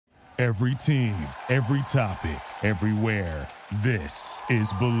Every team, every topic, everywhere. This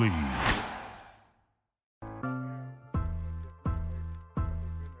is Believe.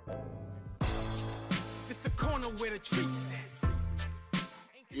 It's the corner where the trees at.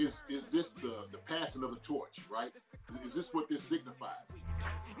 Is this the passing of the torch, right? Is this what this signifies?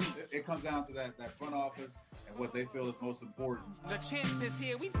 It comes down to that front office and what they feel is most important. The champ is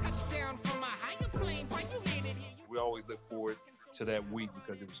here. We touched down from a higher plane. Why you landed here? We always look forward to that week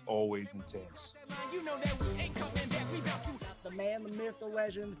because it was always intense. You know that we ain't coming back. We about to. The man, the myth, the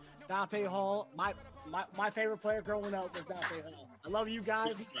legend, Dante Hall. My favorite player growing up was Dante Hall. I love you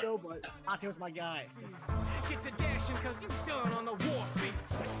guys in the show, but Dante was my guy. Get to dashing because you done on the warfare.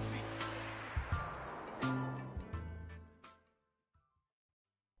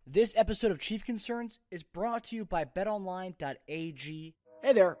 This episode of Chief Concerns is brought to you by betonline.ag.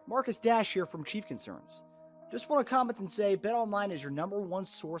 Hey there, Marcus Dash here from Chief Concerns. Just want to comment and say BetOnline is your #1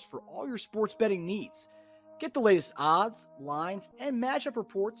 source for all your sports betting needs. Get the latest odds, lines, and matchup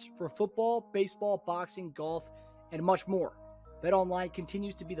reports for football, baseball, boxing, golf, and much more. BetOnline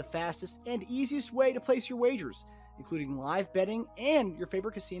continues to be the fastest and easiest way to place your wagers, including live betting and your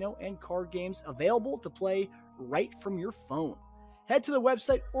favorite casino and card games available to play right from your phone. Head to the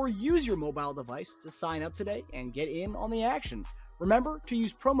website or use your mobile device to sign up today and get in on the action. Remember to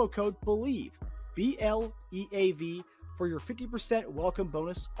use promo code BELIEVE, BLEAV, for your 50% welcome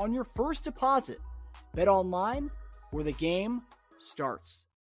bonus on your first deposit. Bet online, where the game starts.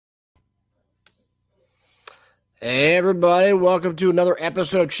 Hey everybody, welcome to another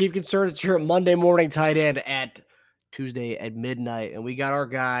episode of Chief Concerns. It's here at Monday Morning Tight End at Tuesday at midnight, and we got our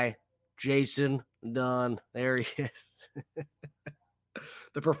guy, Jason Dunn. There he is.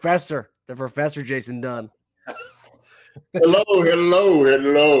 The professor Jason Dunn. Hello.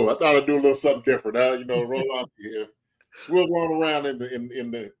 I thought I'd do a little something different. Roll on here. We'll run around in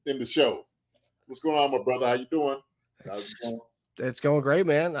the show. What's going on, my brother? How you doing? It's going great,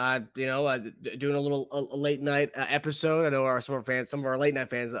 man. Doing a late night episode. I know some of our late night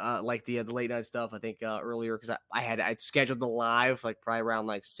fans like the late night stuff. I think earlier because I'd scheduled the live like probably around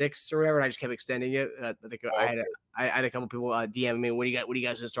like 6 or whatever, and I just kept extending it. And I think I had a couple people DM me, what do you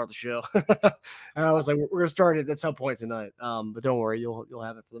guys gonna start the show? And I was like, we're gonna start it at some point tonight. But don't worry, you'll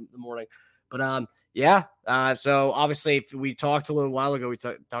have it for the morning. But so obviously we talked a little while ago. We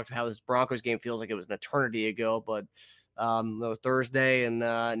talked about how this Broncos game feels like it was an eternity ago, but that was Thursday, and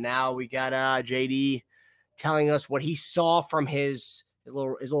now we got JD telling us what he saw from his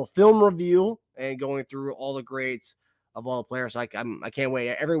little film review and going through all the grades of all the players. I can't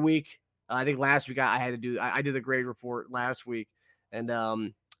wait. Every week, I think last week I did the grade report last week, and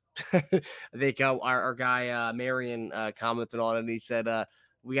I think our guy Marion commented on it, and he said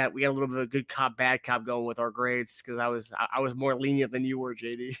we got a little bit of a good cop bad cop going with our grades because I was more lenient than you were,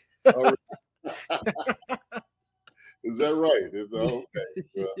 JD. Is that right? It's okay.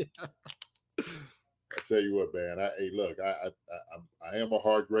 Well, I tell you what, man. I am a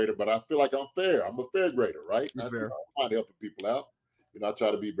hard grader, but I feel like I'm fair. I'm a fair grader, right? I'm not helping people out. I try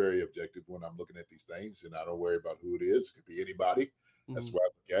to be very objective when I'm looking at these things, and I don't worry about who it is. It could be anybody. That's why I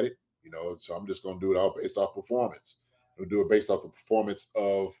look at it. So I'm just going to do it all based off performance. We'll do it based off the performance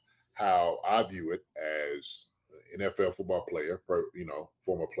of how I view it as an NFL football player,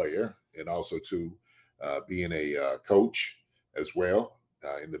 former player, and also to being a coach as well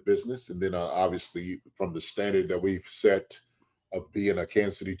in the business. And then obviously from the standard that we've set of being a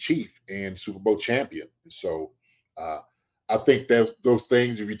Kansas City Chief and Super Bowl champion. So I think that those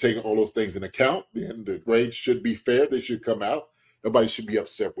things, if you take all those things in account, then the grades should be fair. They should come out. Nobody should be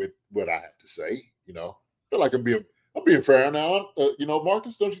upset with what I have to say. I feel like I'm being fair now.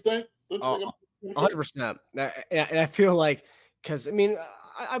 Marcus, don't you think? 100%. And I feel like, because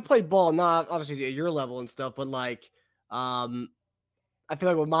I played ball, not obviously at your level and stuff, but I feel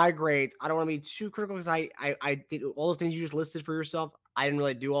like with my grades, I don't want to be too critical because I did all those things you just listed for yourself. I didn't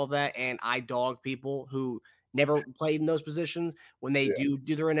really do all that, and I dog people who never played in those positions when they do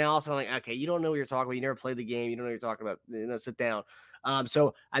their analysis. I'm like, okay, you don't know what you're talking about. You never played the game. You don't know what you're talking about. Sit down.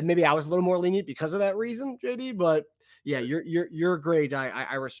 So maybe I was a little more lenient because of that reason, JD. But yeah, your grades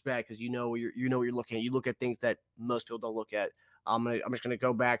I respect because you know what you're looking at. You look at things that most people don't look at. I'm just gonna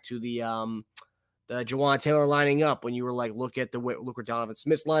go back to the Jawan Taylor lining up when you were like, look where Donovan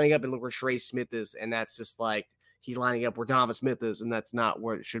Smith's lining up and look where Trey Smith is, and that's just like he's lining up where Donovan Smith is, and that's not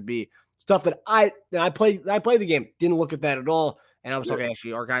where it should be. Stuff that I played the game, didn't look at that at all, and I was talking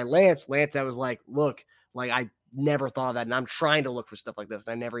actually our guy Lance. I was like, look, like I never thought of that, and I'm trying to look for stuff like this,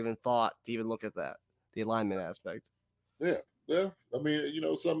 and I never even thought to even look at that, the alignment aspect. Yeah.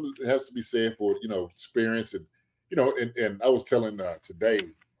 Some has to be said for experience and. And I was telling today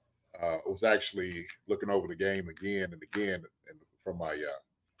was actually looking over the game again and again, and from my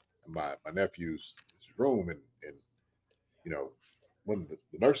nephew's room, and when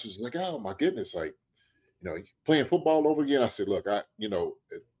the nurses was like, oh my goodness, like playing football over again. I said, look,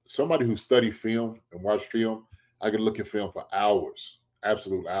 somebody who studied film and watched film, I could look at film for hours,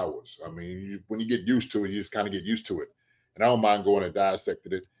 absolute hours. I mean, when you get used to it, you just kind of get used to it. And I don't mind going and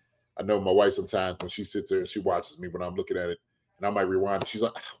dissecting it. I know my wife sometimes when she sits there and she watches me when I'm looking at it, and I might rewind it. She's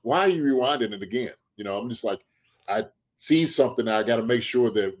like, why are you rewinding it again? I'm just like, I see something. I got to make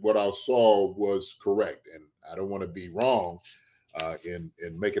sure that what I saw was correct. And I don't want to be wrong in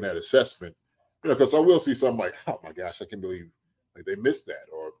making that assessment. Because I will see something like, oh my gosh, I can't believe like they missed that,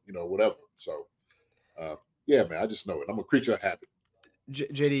 or whatever. So, yeah, man, I just know it. I'm a creature of habit.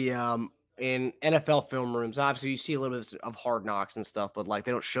 JD, in NFL film rooms, obviously you see a little bit of Hard Knocks and stuff, but like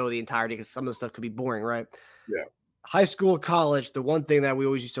they don't show the entirety because some of the stuff could be boring, right? Yeah. High school, college, the one thing that we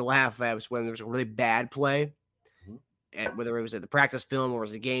always used to laugh at was when there was a really bad play, and whether it was at the practice film or it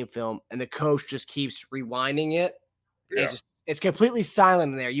was a game film, and the coach just keeps rewinding it. Yeah. It's completely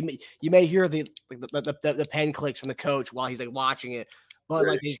silent in there. You may hear the pen clicks from the coach while he's like watching it, but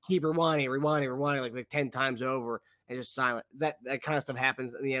like they just keep rewinding like 10 times over and just silent. That kind of stuff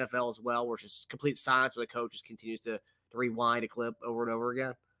happens in the NFL as well, where it's just complete silence where the coach just continues to rewind a clip over and over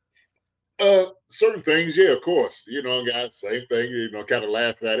again. Certain things, yeah, of course. Guys, same thing. Kind of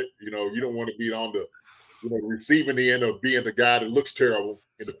laugh at it. You don't want to be on the receiving end of being the guy that looks terrible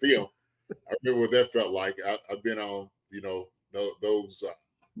in the field. I remember what that felt like. I've been on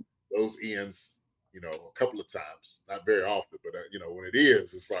those ends a couple of times, not very often, but when it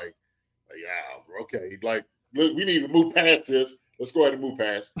is, it's like yeah, okay, like look, we need to move past this. Let's go ahead and move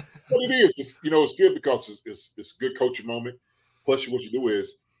past. But it is, it's good because it's a good coaching moment. Plus, what you do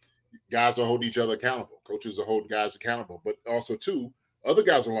is guys will hold each other accountable. Coaches will hold guys accountable, but also too, other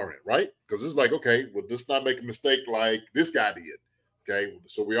guys are learning, right? Because it's like, okay, well, let's not make a mistake like this guy did. Okay,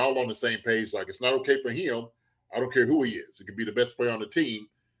 so we're all on the same page. Like, it's not okay for him. I don't care who he is. It could be the best player on the team,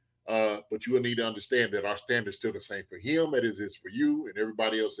 but you will need to understand that our standard's still the same for him as it is for you and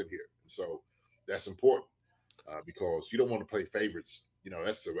everybody else in here. And so that's important because you don't want to play favorites.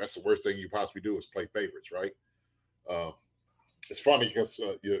 That's the worst thing you possibly do is play favorites, right? It's funny because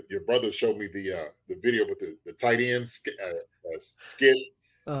your brother showed me the video with the tight end skit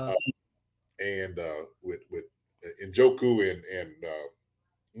and with Njoku and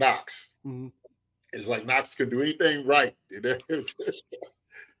Knox. Mm-hmm. It's like Knox could do anything right. But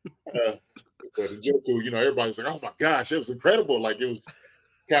Njoku, everybody's like, oh my gosh, it was incredible. Like, it was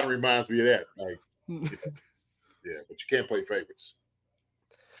kind of reminds me of that. Like, yeah, but you can't play favorites.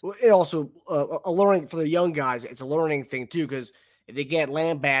 Well, it also a learning for the young guys. It's a learning thing too, because if they get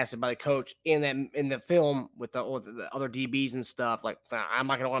lambasted by the coach in the film with the other DBs and stuff, like I'm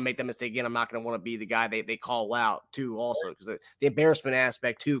not going to want to make that mistake again. I'm not going to want to be the guy they call out too. Also, because the embarrassment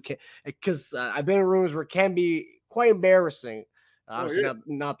aspect too, because I've been in rooms where it can be quite embarrassing. Obviously,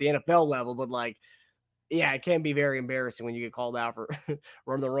 not the NFL level, but like, yeah, it can be very embarrassing when you get called out for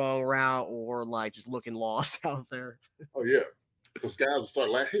running the wrong route or like just looking lost out there. Oh yeah. Those guys will start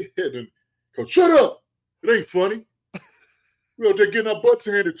laughing and coach, shut up. It ain't funny. We're just getting our butts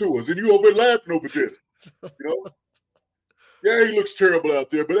handed to us, and you over there laughing over this. Yeah, he looks terrible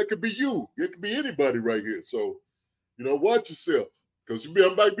out there, but it could be you. It could be anybody right here. So, watch yourself. Because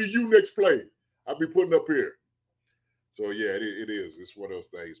it might be you next play. I'll be putting up here. So yeah, it is. It's one of those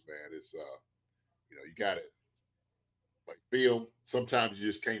things, man. It's you got it. Like film, sometimes you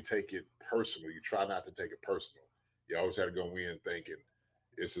just can't take it personal. You try not to take it personal. You always have to go in thinking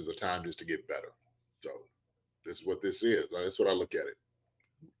this is a time just to get better. So this is what this is. That's what I look at it.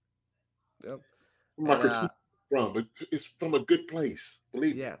 Yep. My critique but it's from a good place.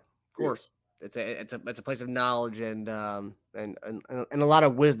 Believe me. Yeah, of course. It's a place of knowledge and a lot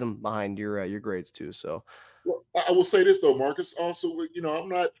of wisdom behind your grades too. So, well, I will say this though, Marcus. Also, I'm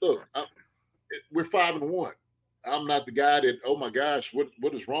not. Look, we're 5-1. I'm not the guy that. Oh my gosh,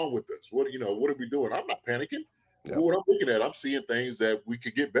 what is wrong with us? What are we doing? I'm not panicking. Yeah. What I'm looking at, I'm seeing things that we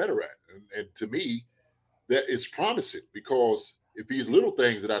could get better at, and to me, that is promising because if these little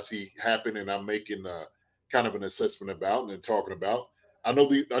things that I see happen, and I'm making kind of an assessment about and then talking about, I know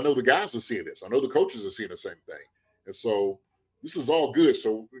the guys are seeing this. I know the coaches are seeing the same thing, and so this is all good.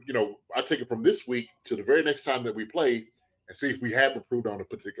 So I take it from this week to the very next time that we play, and see if we have improved on the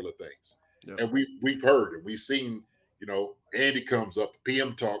particular things. Yep. And we've heard and we've seen. Andy comes up,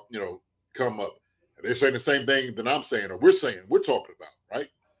 PM talk, come up. They're saying the same thing that I'm saying, or we're talking about, right?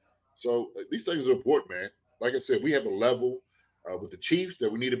 So these things are important, man. Like I said, we have a level with the Chiefs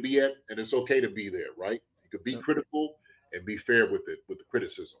that we need to be at, and it's okay to be there, right? You could be critical and be fair with the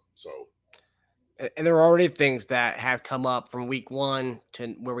criticism. So, and there are already things that have come up from week 1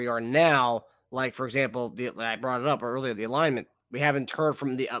 to where we are now. Like, for example, I brought it up earlier, the alignment. We haven't heard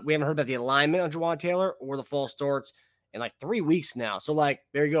about the alignment on Juwan Taylor or the false starts in like 3 weeks now. So, like,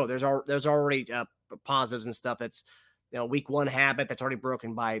 there you go. There's already positives and stuff that's, week 1 habit that's already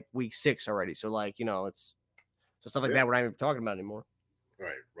broken by week 6 already. So, like, it's so stuff like that we're not even talking about anymore.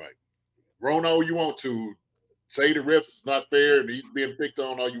 Right. Rono, all you want to say the refs is not fair and he's being picked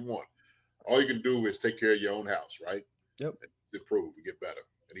on all you want. All you can do is take care of your own house, right? Yep. And improve and get better.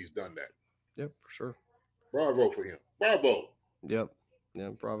 And he's done that. Yep, for sure. Bravo for him. Bravo. Yep. Yeah,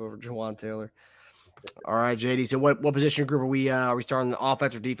 bravo for Juwan Taylor. All right, JD. So what position group are we starting, the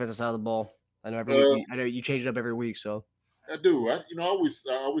offense or defensive side of the ball? I know I know you change it up every week, so I do. I always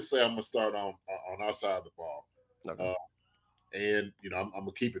say I'm gonna start on our side of the ball. okay. And I'm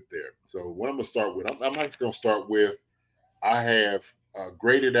gonna keep it there. So what I'm gonna start with, I'm actually gonna start with, I have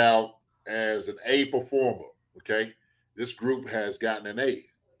graded out as an A performer. Okay, this group has gotten an A.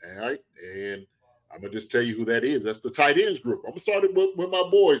 All right, and I'm gonna just tell you who that is. That's the tight ends group. I'm gonna start it with my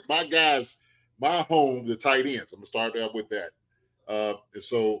boys, my guys, my home, the tight ends. I'm gonna start out with that. And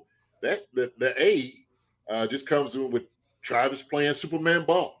so that the A just comes in with Travis playing Superman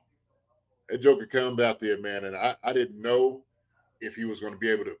ball. That Joker comes out there, man, and I didn't know if he was going to be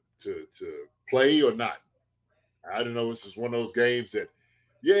able to play or not. I didn't know. This is one of those games that,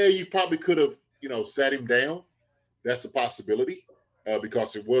 you probably could have, sat him down. That's a possibility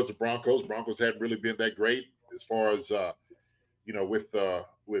because it was the Broncos. Broncos hadn't really been that great as far as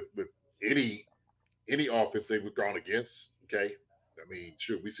with any offense they've gone against. Okay, I mean,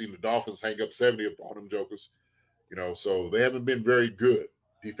 sure, we've seen the Dolphins hang up 70 upon them Jokers. So they haven't been very good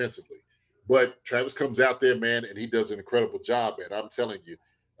defensively. But Travis comes out there, man, and he does an incredible job. And I'm telling you,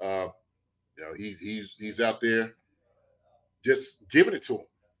 he's out there just giving it to him.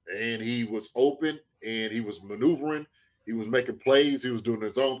 And he was open and he was maneuvering. He was making plays. He was doing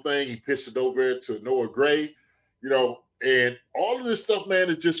his own thing. He pitched it over to Noah Gray, and all of this stuff, man,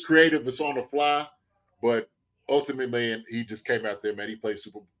 is just creative. It's on the fly. But ultimately, man, he just came out there, man. He played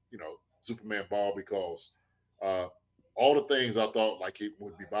Superman ball because all the things I thought like he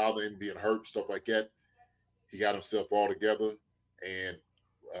would be bothering, being hurt, stuff like that, he got himself all together. And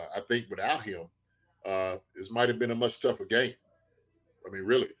I think without him, this might have been a much tougher game. I mean,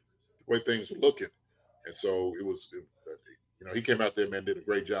 really, the way things were looking. And so he came out there, man, did a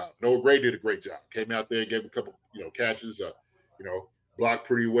great job. Noah Gray did a great job. Came out there, gave a couple, catches, blocked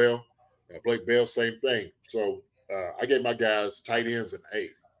pretty well. Blake Bell, same thing. So I gave my guys tight ends an A.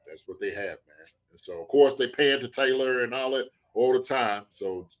 That's what they have, man. And so, of course, they pan to Taylor and all that all the time.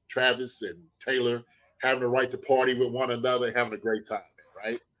 So Travis and Taylor having the right to party with one another, having a great time,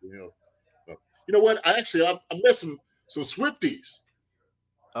 right? You know what? I met some Swifties.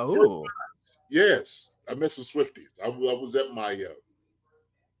 Oh, yes, I met some Swifties. I was at my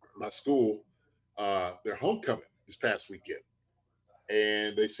school, their homecoming this past weekend,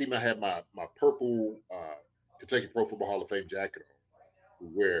 and they see me. I had my purple Kentucky Pro Football Hall of Fame jacket on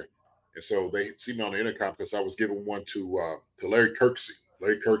to wear. And so they see me on the intercom because I was giving one to Larry Kirksey.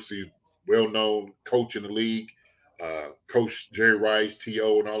 Larry Kirksey, well-known coach in the league, Coach Jerry Rice,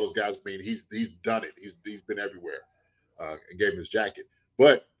 T.O., and all those guys. I mean, he's done it. He's been everywhere and gave him his jacket.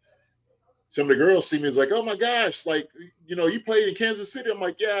 But some of the girls see me as like, oh, my gosh, like, you played in Kansas City. I'm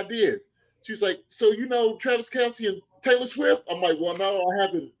like, yeah, I did. She's like, so Travis Kelce and Taylor Swift? I'm like, well, no, I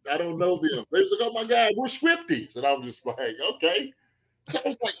haven't. I don't know them. They was like, oh, my God, we're Swifties. And I'm just like, okay. So I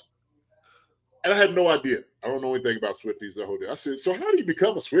was like, and I had no idea. I don't know anything about Swifties the whole day. I said, so how do you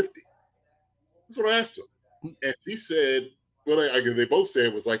become a Swiftie? That's what I asked her. And she said, well, they both said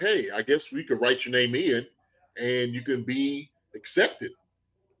it was like, hey, I guess we could write your name in and you can be accepted.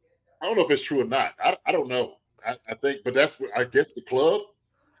 I don't know if it's true or not. I don't know. I think, but that's what I guess the club.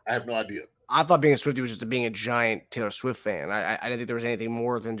 I have no idea. I thought being a Swiftie was just being a giant Taylor Swift fan. I didn't think there was anything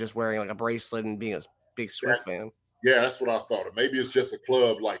more than just wearing like a bracelet and being a big Swift fan. Yeah, that's what I thought. Or maybe it's just a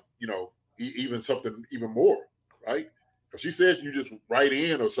club, like, even something even more, right? Because she said you just write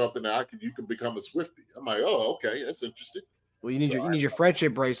in or something that you can become a Swiftie. I'm like, oh, okay, that's interesting. Well, you need your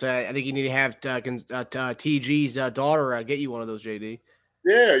friendship bracelet. I think you need to have TG's daughter get you one of those, JD.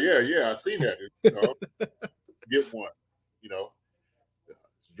 Yeah. I seen that. Get one. It's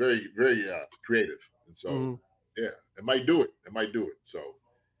very, very creative, and so yeah, it might do it. So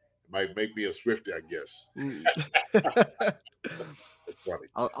it might make me a Swiftie, I guess.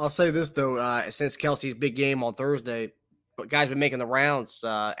 I'll say this though, since Kelce's big game on Thursday, but guys been making the rounds.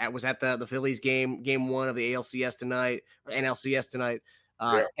 Was at the Phillies game one of the NLCS tonight,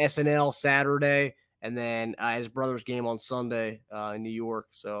 SNL Saturday, and then his brother's game on Sunday in New York.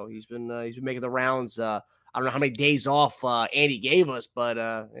 So he's been making the rounds. I don't know how many days off Andy gave us, but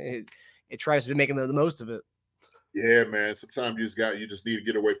it tries to be making the most of it. Yeah, man. Sometimes you just need to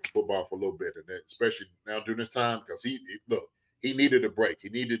get away from football for a little bit, and then, especially now during this time, because he needed a break. He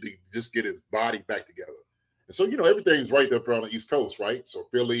needed to just get his body back together. And so everything's right up around the East Coast, right? So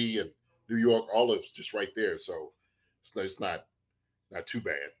Philly and New York, all of it's just right there. So it's not too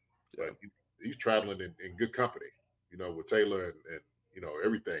bad. But he's traveling in good company, with Taylor and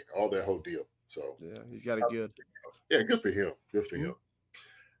everything, all that whole deal. So yeah, he's got it good. Yeah, good for him. Good for him.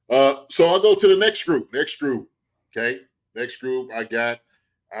 So I'll go to the next group. Okay. Next group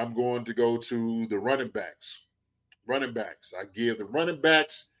I'm going to go to the running backs. I give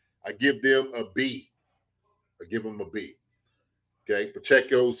them a B. I give them a B. Okay.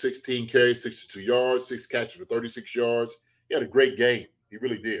 Pacheco, 16 carries, 62 yards, 6 catches for 36 yards. He had a great game. He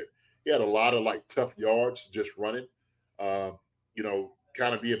really did. He had a lot of tough yards just running, kind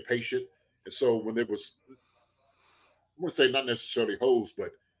of being patient. And so when there was, I wouldn't say not necessarily holes,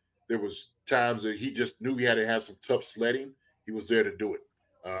 but there was times that he just knew he had to have some tough sledding. He was there to do it.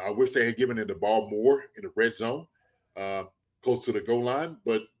 I wish they had given him the ball more in the red zone, close to the goal line,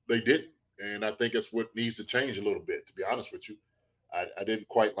 but they didn't. And I think that's what needs to change a little bit, to be honest with you. I didn't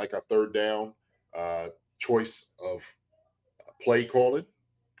quite like our third down choice of play calling.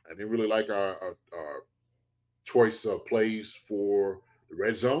 I didn't really like our choice of plays for the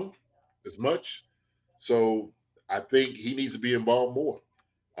red zone as much. So I think he needs to be involved more.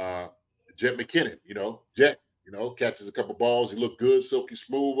 Jet McKinnon, catches a couple balls. He looked good, silky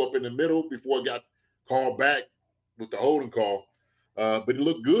smooth up in the middle before he got called back with the holding call. But he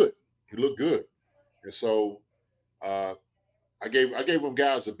looked good. And so I gave them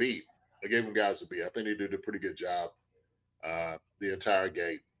guys a B. I think they did a pretty good job the entire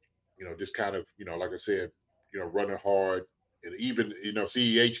game. Just kind of, like I said, running hard. And even,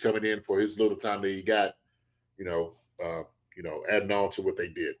 CEH coming in for his little time that he got, adding on to what they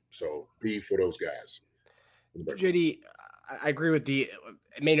did. So B for those guys. JD, I agree with it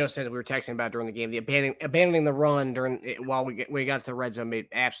made no sense. We were texting about during the game. The abandoning the run while we got to the red zone made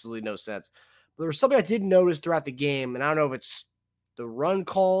absolutely no sense. But there was something I did notice throughout the game, and I don't know if it's the run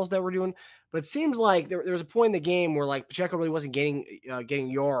calls that we're doing, but it seems like there was a point in the game where Pacheco really wasn't getting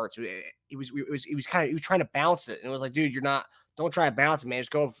yards. He was trying to bounce it, and it was like, dude, don't try to bounce it, man.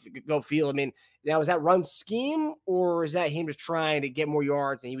 Just go feel. I mean, now is that run scheme, or is that him just trying to get more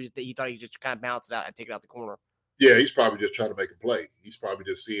yards, and he thought he could just kind of bounce it out and take it out the corner? Yeah, he's probably just trying to make a play. He's probably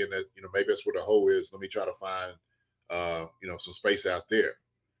just seeing that, maybe that's where the hole is. Let me try to find, some space out there.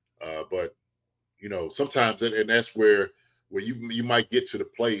 But sometimes, and that's where you might get to the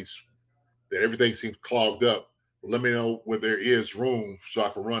place that everything seems clogged up. Well, let me know where there is room so I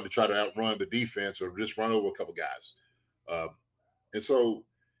can run to try to outrun the defense or just run over a couple guys. And so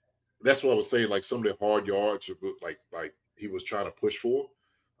that's what I was saying. Like some of the hard yards, like he was trying to push for.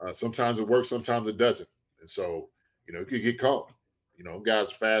 Sometimes it works, sometimes it doesn't. And so, you could get caught.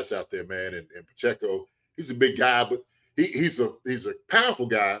 Guys are fast out there, man. And Pacheco, he's a big guy, but he's a powerful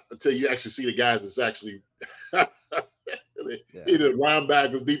guy until you actually see the guys that's actually either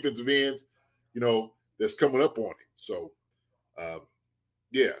linebackers, defensive ends, that's coming up on him. So,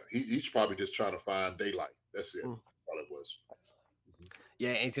 he's probably just trying to find daylight. That's it. That's all it was.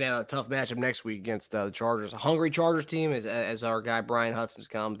 Yeah, and he's gonna have a tough matchup next week against the Chargers. A hungry Chargers team, as our guy Brian Hudson's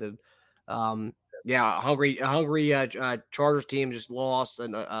commented. Hungry Chargers team just lost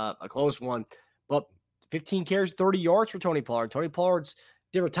a close one, but 15 carries, 30 yards for Tony Pollard. Tony Pollard's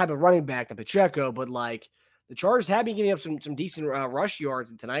different type of running back than Pacheco, but the Chargers have been giving up some decent rush yards,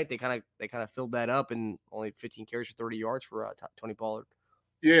 and tonight they kind of filled that up, and only 15 carries for 30 yards for Tony Pollard.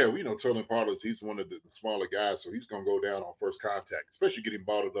 Yeah, Tony Pollard, he's one of the smaller guys, so he's going to go down on first contact, especially getting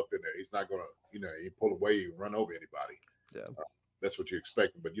bottled up in there. He's not going to, he pull away and run over anybody. Yeah. That's what you're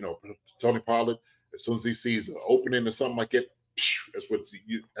expecting. But, Tony Pollard, as soon as he sees an opening or something like that,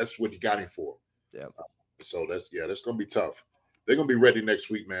 that's what you got him for. Yeah. So that's going to be tough. They're going to be ready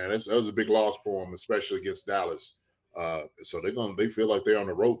next week, man. That was a big loss for them, especially against Dallas. So they feel like they're on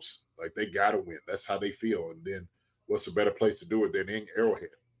the ropes, like they got to win. That's how they feel. And then what's a better place to do it than in Arrowhead,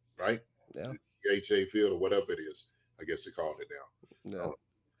 right? Yeah. HA Field or whatever it is. I guess they called it now. Yeah.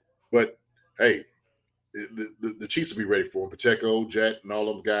 But hey, the Chiefs will be ready for him. Pacheco, Jet, and all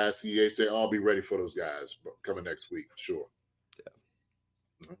them guys. They all be ready for those guys coming next week for sure.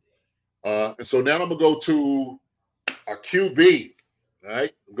 Yeah. And so now I'm gonna go to our QB. All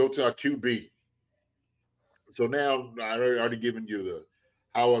right, go to our QB. So now I already given you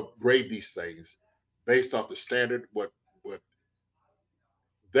how I grade these things based off the standard. What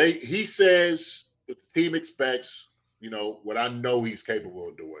he says what the team expects, what I know he's capable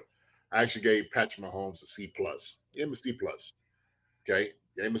of doing. I actually gave Patrick Mahomes a C plus. Gave him a C plus. Okay,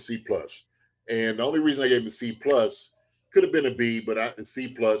 gave him a C plus. And the only reason I gave him a C plus could have been a B, but a C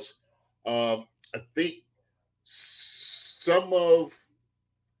plus. I think some of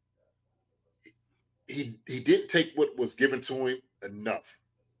he didn't take what was given to him enough.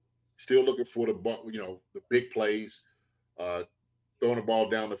 Still looking for the big plays, throwing the ball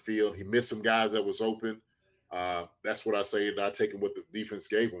down the field. He missed some guys that was open. That's what I say. Not taking what the defense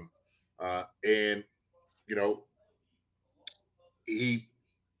gave him, and you know he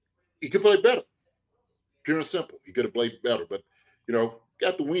could play better. Pure and simple. He could have played better, but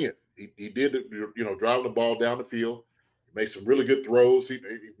got the win. He did driving the ball down the field. He made some really good throws. He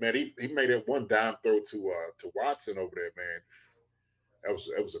made that one dime throw to Watson over there, man. That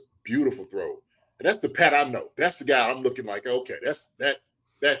was a beautiful throw. And that's the Pat I know. That's the guy I'm looking like, okay, that's the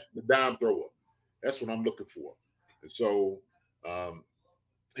dime thrower. That's what I'm looking for. And so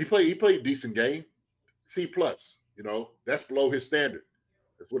he played a decent game. C plus. That's below his standard.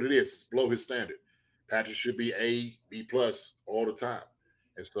 That's what it is. It's below his standard. Patrick should be A, B plus all the time.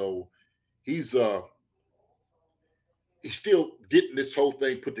 And so he's still getting this whole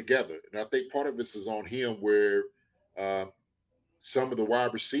thing put together. And I think part of this is on him where some of the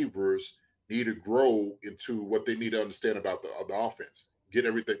wide receivers need to grow into what they need to understand about the offense, get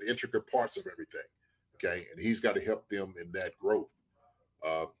everything, the intricate parts of everything. Okay. And he's got to help them in that growth.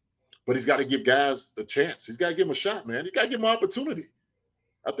 But he's got to give guys a chance. He's got to give them a shot, man. He got to give them opportunity.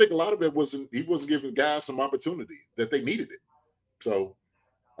 I think a lot of it he wasn't giving guys some opportunity that they needed it. So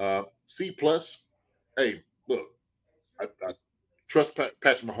C plus, hey, look, I trust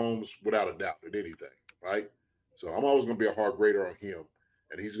Patrick Mahomes without a doubt in anything, right? So I'm always going to be a hard grader on him,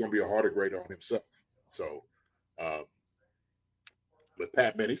 and he's going to be a harder grader on himself. So, but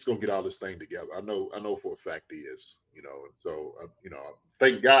Pat, man, he's going to get all this thing together. I know for a fact he is, And so,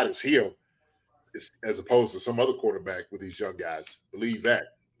 thank God it's him, as opposed to some other quarterback with these young guys. Believe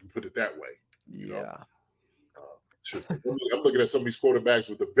that. Put it that way. Yeah. I'm looking at some of these quarterbacks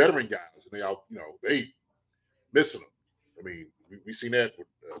with the veteran guys, and they missing them. I mean, we seen that with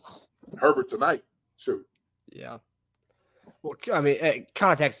Herbert tonight too. Yeah. Well, I mean,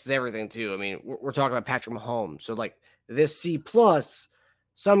 context is everything too. I mean, we're talking about Patrick Mahomes, so like this C plus,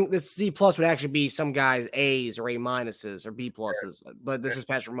 this C plus would actually be some guys A's or A minuses or B pluses, but this is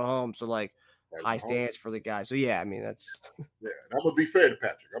Patrick Mahomes, so like high standards for the guy. So yeah, I mean that's and I'm gonna be fair to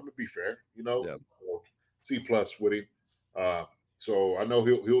Patrick. I'm gonna be fair, Yeah. So, C plus with him. So I know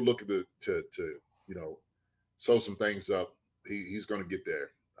he'll look at to sew some things up. He's gonna get there.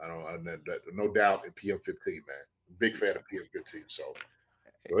 No doubt in PM15, man. Big fan of PM15. So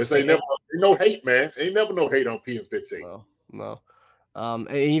it's ain't no hate, man. Ain't never no hate on PM15. No. And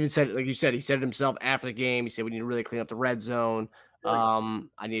he even said, like you said, he said it himself after the game. He said we need to really clean up the red zone.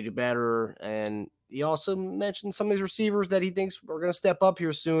 I need to do better. And he also mentioned some of these receivers that he thinks are going to step up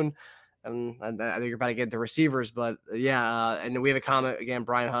here soon. And I think you're about to get into receivers, but yeah. And then we have a comment again,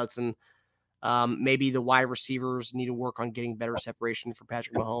 Brian Hudson. Maybe the wide receivers need to work on getting better separation for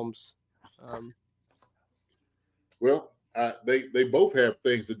Patrick Mahomes. Well, they both have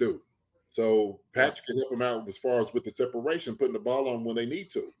things to do. So Patrick can help them out as far as with the separation, putting the ball on when they need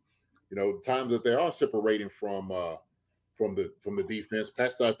to. The times that they are separating from the defense,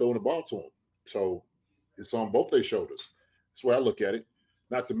 Pat starts throwing the ball to them. So it's on both their shoulders. That's where I look at it.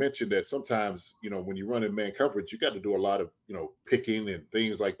 Not to mention that sometimes, when you run in man coverage, you got to do a lot of, picking and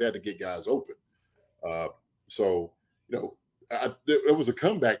things like that to get guys open. So there was a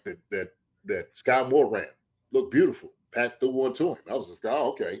comeback that Sky Moore ran. Looked beautiful. Pat threw one to him. I was just,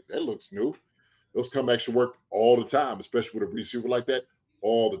 okay, that looks new. Those comebacks should work all the time, especially with a receiver like that,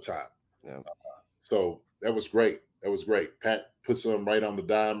 all the time. Yeah. So that was great. Pat put some right on the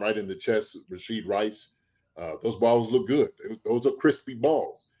dime, right in the chest, Rashid Rice. Those balls look good. Those are crispy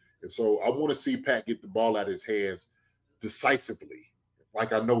balls. And so I want to see Pat get the ball out of his hands decisively,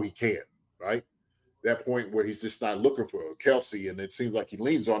 like I know he can, right? That point where he's just not looking for Kelsey, and it seems like he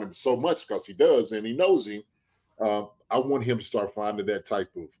leans on him so much because he does, and he knows him. I want him to start finding that type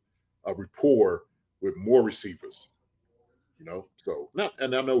of rapport with more receivers, So,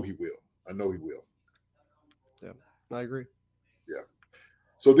 and I know he will. Yeah, I agree. Yeah.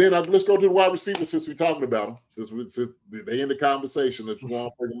 So then let's go to the wide receivers since we're talking about them. Since they in the conversation, let's go on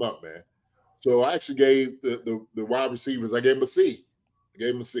and bring them up, man. So I actually gave the wide receivers, I gave them a C.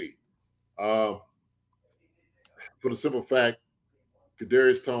 For the simple fact,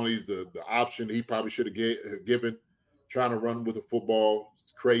 Kadarius Toney's the option he probably should have given. Trying to run with the football,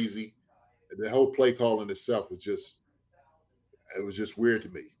 it's crazy. And the whole play calling itself was just weird to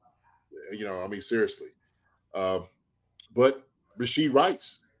me. I mean, seriously. Um, but Rasheed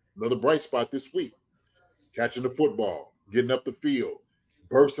Rice, another bright spot this week, catching the football, getting up the field,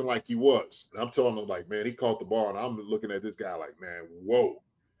 bursting like he was. And I'm telling him, like, man, he caught the ball, and I'm looking at this guy like, man, whoa,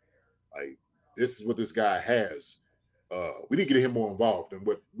 like this is what this guy has. We need to get him more involved than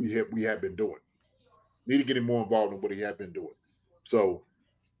what we have been doing. We need to get him more involved than what he had been doing. So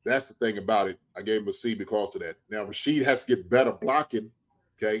that's the thing about it. I gave him a C because of that. Now Rasheed has to get better blocking.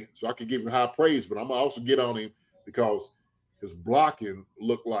 Okay, so I can give him high praise, but I'm gonna also get on him because his blocking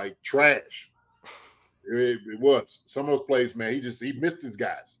looked like trash. It was some of those plays, man. He missed his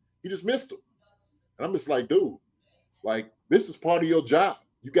guys. He just missed them, and I'm just like, dude, like this is part of your job.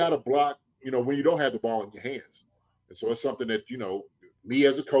 You got to block, when you don't have the ball in your hands. And so it's something that me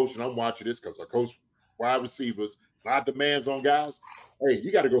as a coach, and I'm watching this because I coach wide receivers, a lot of demands on guys. Hey,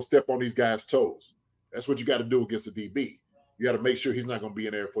 you got to go step on these guys' toes. That's what you got to do against a DB. You got to make sure he's not going to be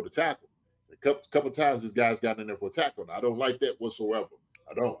in there for the tackle. A couple of times this guy's gotten in there for a tackle. And I don't like that whatsoever.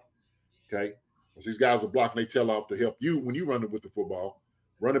 I don't. Okay. Because these guys are blocking their tail off to help you when you run it with the football.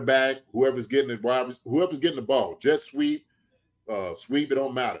 Running back, whoever's getting the ball, jet sweep, sweep, it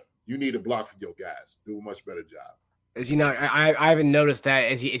don't matter. You need to block for your guys. Do a much better job. Is he not? I haven't noticed that.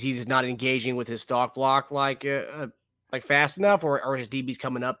 Is he just not engaging with his stock block like fast enough, or his DB's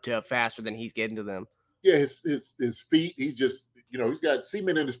coming up to faster than he's getting to them? Yeah, his feet. He's just he's got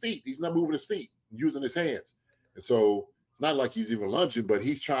cement in his feet. He's not moving his feet, using his hands, and so it's not like he's even lunging, but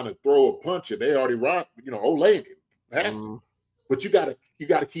he's trying to throw a punch, and they already rock. Olaying him, has to. But you gotta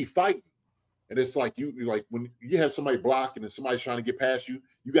keep fighting, and it's like you like when you have somebody blocking and somebody's trying to get past you,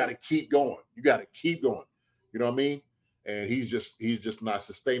 you got to keep going. You got to keep going. You know what I mean? And he's just not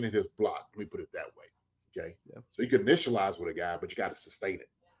sustaining his block. Let me put it that way. Okay. Yeah. So you can initialize with a guy, but you got to sustain it.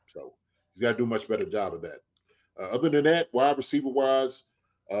 So he's got to do a much better job of that. Other than that, wide receiver wise,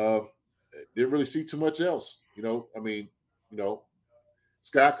 didn't really see too much else.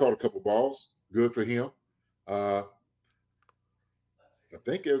 Sky caught a couple balls. Good for him. I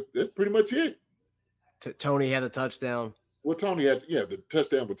think that's pretty much it. Tony had a touchdown. Well, Tony had, the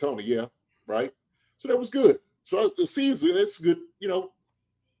touchdown with Tony, yeah, right? So that was good. So the season, it's good. I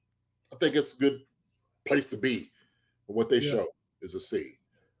think it's a good place to be. But what they show is a C.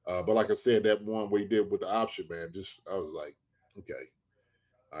 But like I said, that one we did with the option, man, I was like, okay.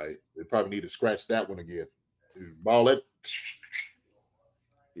 They probably need to scratch that one again. Ball it.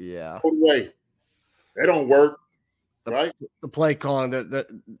 Yeah. Put away. They don't work, right? The play calling,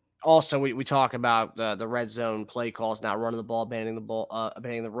 also we talk about the red zone play calls, not running the ball,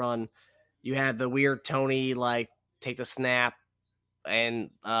 abandoning the run. You had the weird Tony take the snap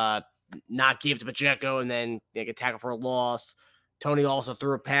and not give to Pacheco and then get tackled for a loss. Tony also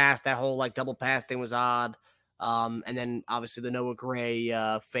threw a pass. That whole double pass thing was odd. And then obviously the Noah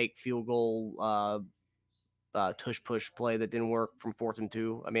Gray fake field goal tush push play that didn't work from 4th and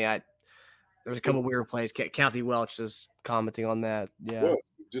 2. I mean, there was a couple weird plays. Kathy Welch is commenting on that. Yeah. Well,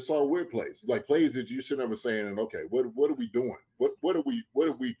 just saw weird plays, like plays that you should never saying, okay, what are we doing? What are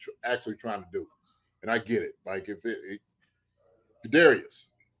we actually trying to do? And I get it. Like if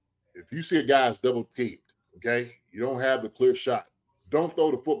Darius, if you see a guy's double teamed, okay, you don't have the clear shot, don't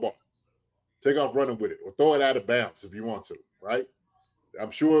throw the football. Take off running with it or throw it out of bounds if you want to, right?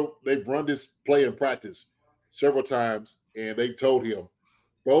 I'm sure they've run this play in practice several times, and they told him,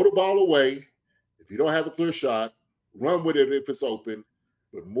 throw the ball away. If you don't have a clear shot, run with it if it's open.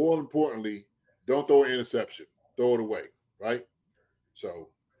 But more importantly, don't throw an interception. Throw it away, right? So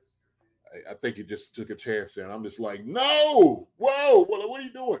I think he just took a chance there. And I'm just like, no, whoa, what are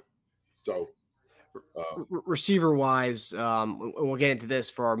you doing? So receiver-wise, we'll get into this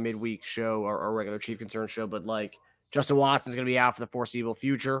for our midweek show, our regular Chief Concern show, but Justin Watson's going to be out for the foreseeable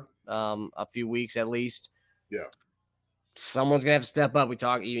future, a few weeks at least. Yeah. Someone's going to have to step up. You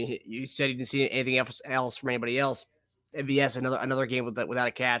said you didn't see anything else from anybody else. MVS, another game without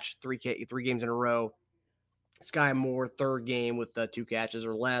a catch, three games in a row. Sky Moore, third game with 2 catches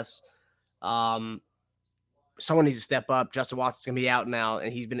or less. Someone needs to step up. Justin Watson's going to be out now,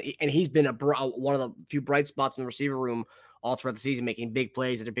 and he's been one of the few bright spots in the receiver room all throughout the season, making big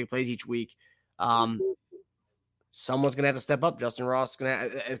plays after big plays each week. Someone's going to have to step up.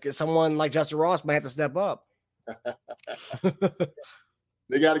 Someone like Justin Ross might have to step up.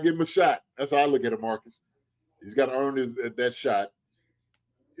 They got to give him a shot. That's how I look at it, Marcus. He's got to earn that shot.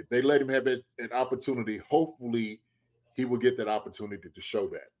 If they let him have an opportunity, hopefully he will get that opportunity to show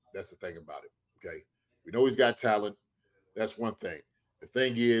that. That's the thing about it, okay? We know he's got talent. That's one thing. The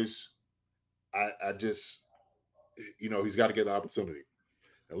thing is, I just, he's got to get the opportunity.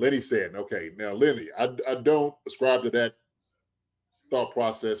 And Lenny said, okay, now, Lenny, I don't ascribe to that thought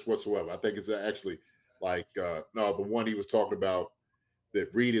process whatsoever. I think it's actually like no, the one he was talking about that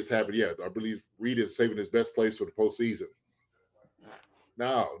Reed is having. Yeah, I believe Reed is saving his best plays for the postseason.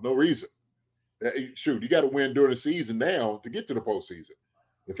 No reason. Shoot, you got to win during the season now to get to the postseason.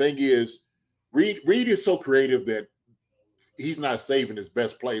 The thing is, Reed is so creative that he's not saving his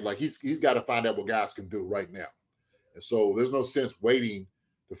best play. Like he's got to find out what guys can do right now. And so there's no sense waiting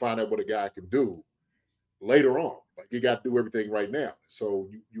to find out what a guy can do later on. Like you got to do everything right now. So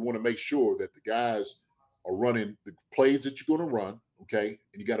you want to make sure that the guys are running the plays that you're going to run, okay?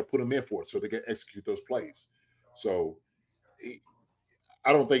 And you got to put them in for it so they can execute those plays. So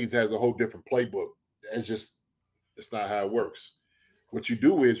I don't think it has a whole different playbook. It's not how it works. What you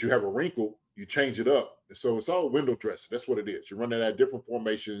do is you have a wrinkle, you change it up. And so it's all window dressing. That's what it is. You're running at different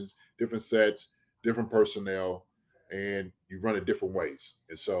formations, different sets, different personnel, and you run it different ways.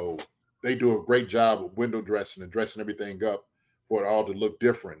 And so they do a great job of window dressing and dressing everything up for it all to look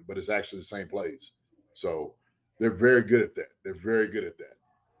different, but it's actually the same plays. So they're very good at that. They're very good at that.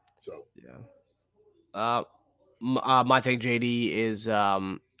 So yeah. My thing, JD, is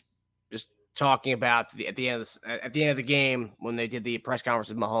just talking about at the end of the game when they did the press conference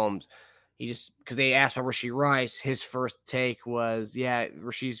with Mahomes. He just because they asked about Rashee Rice, his first take was, "Yeah,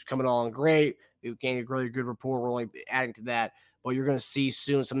 Rashee's coming along great. We gained a really good rapport. We're only adding to that, but you're going to see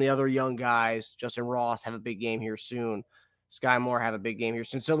soon some of the other young guys, Justin Ross, have a big game here soon. Sky Moore have a big game here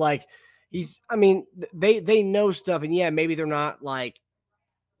soon." So like they know stuff, and yeah, maybe they're not like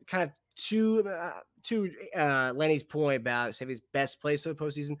kind of to Lenny's point about saving his best plays for the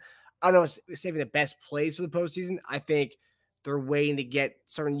postseason. I don't know, saving the best plays for the postseason. I think they're waiting to get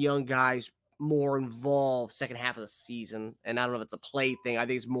certain young guys more involved second half of the season. And I don't know if it's a play thing. I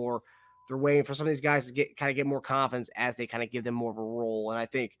think it's more they're waiting for some of these guys to get more confidence as they kind of give them more of a role. And I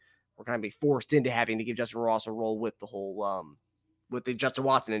think we're kind of be forced into having to give Justin Ross a role with the whole with the Justin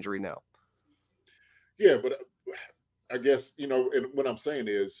Watson injury now. Yeah, but I guess, and what I'm saying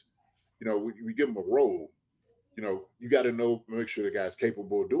is, we give him a role, you got to make sure the guy's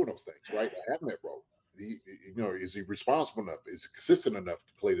capable of doing those things, right? Having that role. Is he responsible enough? Is he consistent enough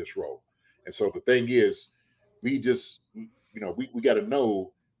to play this role? And so the thing is, we just, we got to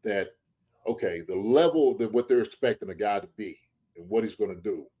know that, okay, the level that what they're expecting a guy to be and what he's going to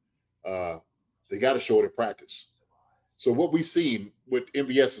do, they got to show it in practice. So what we've seen, what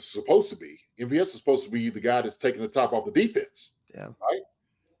MVS is supposed to be, MVS is supposed to be the guy that's taking the top off the defense. Yeah. Right?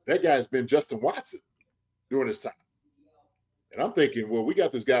 That guy's been Justin Watson during this time. And I'm thinking, well, we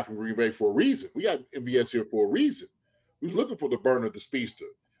got this guy from Green Bay for a reason. We got MVS here for a reason. Who's looking for the burner, the speedster,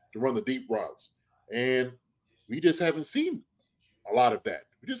 to run the deep routes. And we just haven't seen a lot of that.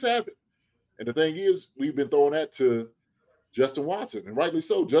 We just haven't. And the thing is, we've been throwing that to Justin Watson, and rightly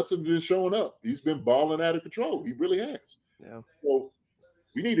so. Justin's been showing up. He's been balling out of control. He really has. Yeah. So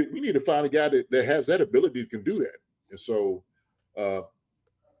we need to find a guy that has that ability, can do that. And so,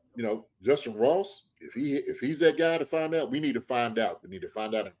 Justin Ross, if he's that guy to find out, we need to find out. We need to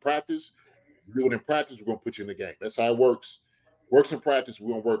find out in practice. You do it in practice, we're gonna put you in the game. That's how it works. Works in practice,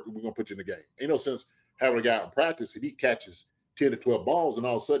 we're gonna put you in the game. Ain't no sense having a guy in practice and he catches 10 to 12 balls and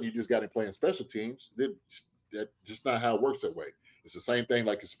all of a sudden you just got him playing special teams. That's just not how it works that way. It's the same thing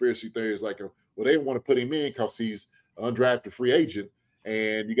like conspiracy theories, like, well, they want to put him in because he's an undrafted free agent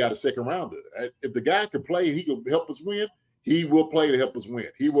and you got a second rounder. If the guy can play and he can help us win, he will play to help us win.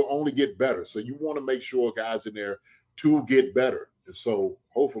 He will only get better. So you want to make sure guys in there to get better. And so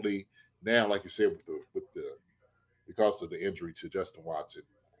hopefully now, like you said, because of the injury to Justin Watson,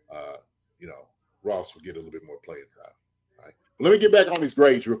 Ross will get a little bit more playing time. All right. But let me get back on these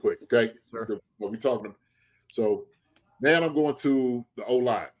grades real quick, okay? Sure. What we talking about. So now I'm going to the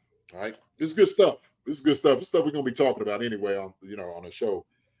O-line. All right. This is good stuff. This is stuff we're going to be talking about anyway on the show.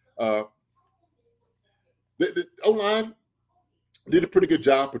 The O-line did a pretty good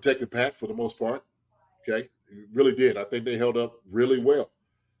job protecting Pat for the most part. Okay. It really did. I think they held up really well.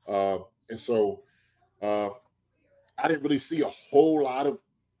 And so I didn't really see a whole lot of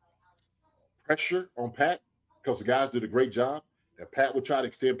pressure on Pat because the guys did a great job. And Pat would try to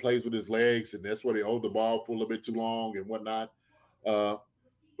extend plays with his legs, and that's where they hold the ball for a little bit too long and whatnot. But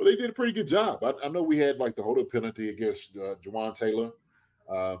they did a pretty good job. I know we had like the hold-up penalty against Jawan Taylor.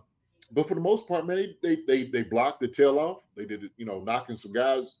 But for the most part, man, they blocked the tail off. They did, knocking some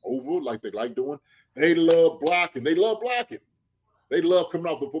guys over like they like doing. They love blocking. They love blocking. They love coming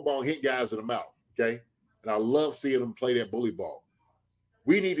off the football and hitting guys in the mouth, okay? And I love seeing them play that bully ball.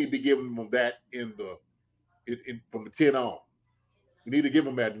 We need to be giving them that from the 10 on. We need to give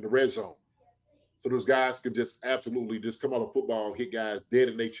them that in the red zone. So those guys can just absolutely just come out of football and hit guys dead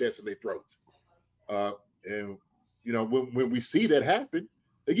in their chest and their throat. And you know, when we see that happen,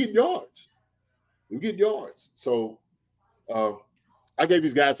 they get yards. We get yards. So I gave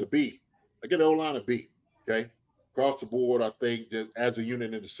these guys a B. I get the O-line a B. Okay. Across the board, I think that as a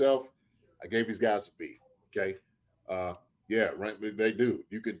unit in itself, I gave these guys a B. Okay. Yeah, right. They do.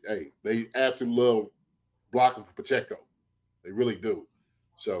 You could, they absolutely love blocking for Pacheco. They really do.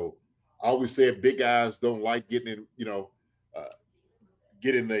 So I always said big guys don't like getting in, you know,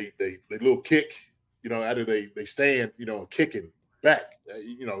 getting the little kick, you know, out of they stand, you know, kicking back.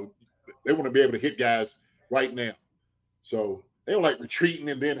 You know, they want to be able to hit guys right now. So they don't like retreating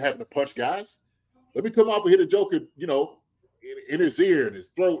and then having to punch guys. Let me come off and hit a joker, you know, in his ear and his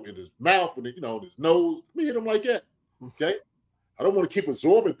throat and his mouth and, you know, his nose. Let me hit him like that. Okay. I don't want to keep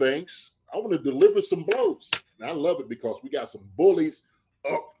absorbing things. I want to deliver some blows. And I love it because we got some bullies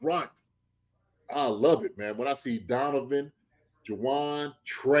up front. I love it, man. When I see Donovan, Jawan,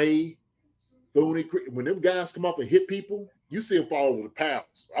 Trey, Thuney, when them guys come up and hit people, you see them fall over the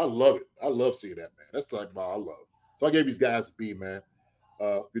pounds. I love it. I love seeing that, man. That's like about I love. So I gave these guys a B, man.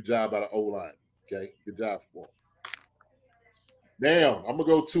 Good job by the O-line. Okay, good job for them. Now I'm gonna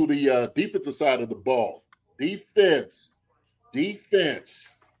go to the defensive side of the ball. Defense.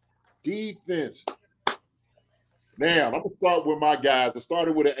 Now I'm gonna start with my guys. I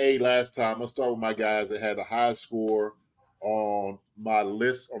started with an A last time. I'm gonna start with my guys that had the highest score on my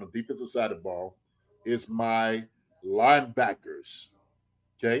list on the defensive side of the ball. Is my linebackers.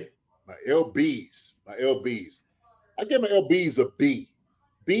 Okay, my LBs. I give my LBs a B.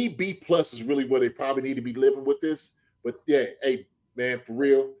 B plus is really where they probably need to be living with this. But yeah, hey man, for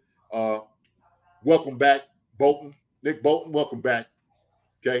real. Welcome back, Bolton. Nick Bolton, welcome back.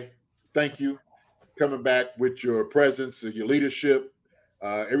 Okay, thank you. Coming back with your presence and your leadership,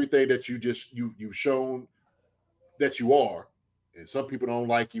 everything that you've shown that you are. And some people don't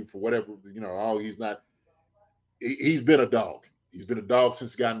like you for whatever, you know, he's not. He's been a dog. He's been a dog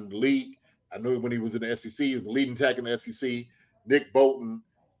since he got in the league. I know when he was in the SEC, he was the leading tackle in the SEC. Nick Bolton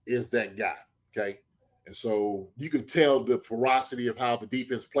is that guy, okay? And so you can tell the ferocity of how the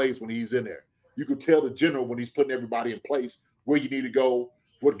defense plays when he's in there. You can tell the general when he's putting everybody in place, where you need to go,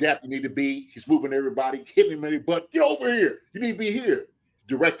 what gap you need to be. He's moving everybody, hitting him in the butt. Get over here. You need to be here.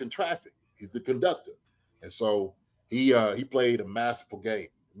 Directing traffic. He's the conductor. And so he played a masterful game.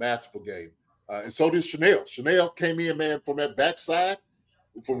 And so did Chanel. Chanel came in, man, from that backside,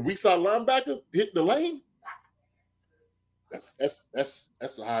 from the weak side linebacker, hit the lane. That's a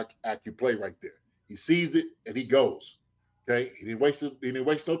high IQ play right there. He sees it and he goes. Okay, he didn't waste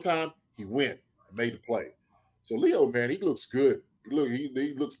no time. He went and made the play. So Leo, man, he looks good.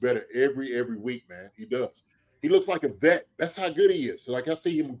 He looks better every week, man. He does. He looks like a vet. That's how good he is. So like I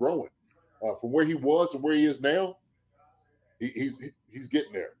see him growing from where he was and where he is now. He's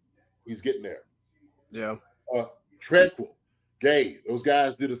getting there. He's getting there. Yeah. Tranquil, Gay, those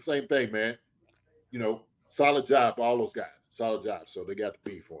guys did the same thing, man. You know, solid job, all those guys. Solid job. So they got the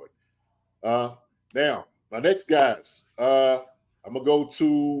B for it. Now, my next guys, I'm gonna go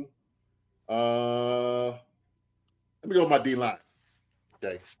to let me go with my D-line.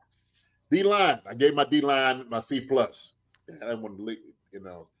 Okay. D-line. I gave my D-line my C plus. Yeah, I didn't want to leave, you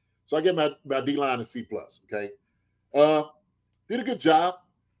know. So I gave my D-line a C plus. Okay. Did a good job.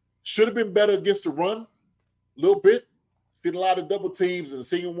 Should have been better against the run a little bit. Did a lot of double teams and the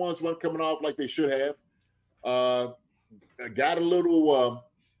single ones weren't coming off like they should have. Got a little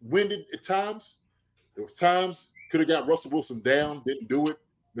winded at times. There was times could have got Russell Wilson down, didn't do it.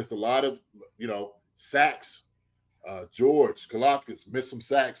 Missed a lot of, you know, sacks. George Kalafdis missed some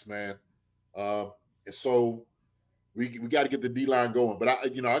sacks, man. And so we got to get the D-line going. But I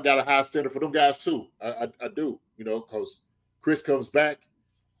got a high standard for them guys too. I do, you know, because Chris comes back,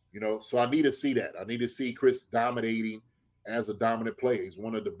 you know, so I need to see that. I need to see Chris dominating as a dominant player. He's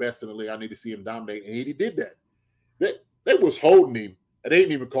one of the best in the league. I need to see him dominate, and he did that. They was holding him, and they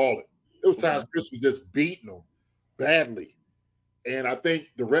didn't even call it. There was times Chris was just beating him badly, and I think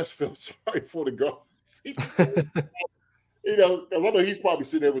the rest felt sorry for the guards. You know, because I know he's probably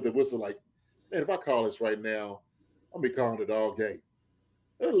sitting there with the whistle like, man, if I call this right now, I'll be calling it all game.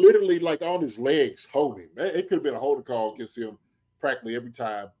 They're literally like on his legs holding him. It could have been a holding call against him practically every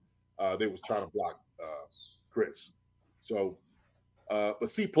time they was trying to block Chris. So, but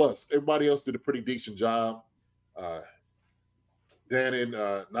C plus, everybody else did a pretty decent job. Dan and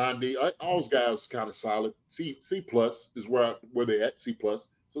Nandi, all those guys kind of solid. C plus is where they're at. C plus,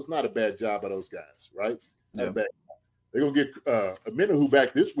 so it's not a bad job by those guys, right? Not bad. They're gonna get a Minahu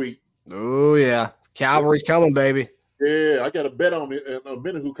back this week. Oh yeah, Calvary's coming, baby. Yeah, I got a bet on it. A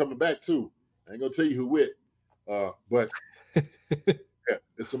Minahu coming back too. I ain't gonna tell you who with, but Yeah,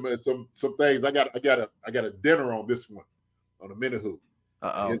 there's some things. I got a dinner on this one on the Minahu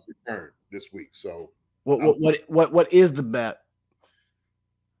and his return this week. So what is the bet?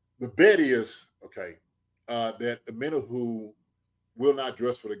 the bet is that the Minahu will not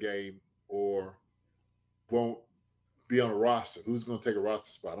dress for the game or won't be on a roster. Who's going to take a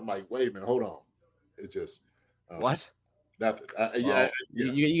roster spot? I'm like, wait a minute, hold on. It's just What? nothing.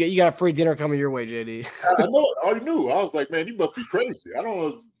 You got a free dinner coming your way, JD. I know it. I already knew. I was like, man, you must be crazy. I don't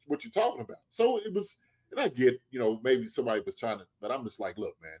know what you're talking about. So it was, and I get, maybe somebody was trying to, but I'm just like,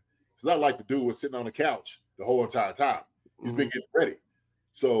 look, man, it's not like the dude was sitting on the couch the whole entire time. He's been getting ready.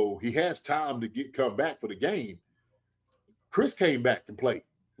 So he has time to come back for the game. Chris came back and played.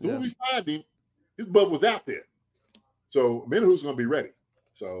 So when we signed him, his butt was out there. So Minahu's going to be ready.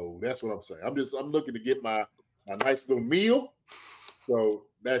 So that's what I'm saying. I'm looking to get my nice little meal. So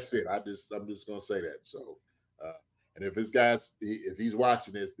that's it. I'm just going to say that. So, and if if he's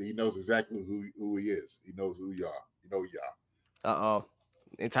watching this, he knows exactly who he is. He knows who you are. You know who you are.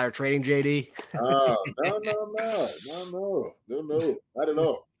 Entire trading, JD. No, not at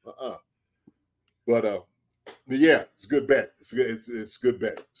all. But yeah, it's a good bet. It's a good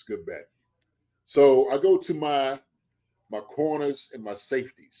bet. It's a good bet. So I go to my corners and my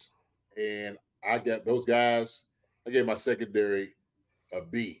safeties, and I got those guys. I gave my secondary a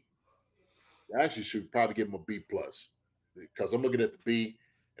B. I actually should probably give them a B plus because I'm looking at the B,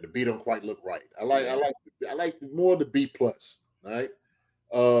 and the B don't quite look right. I like more the B plus. All right.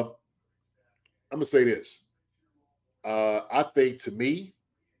 I'm gonna say this. I think, to me,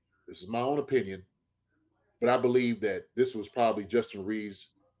 this is my own opinion, but I believe that this was probably Justin Reed's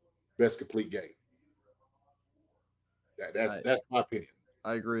best complete game. That's my opinion.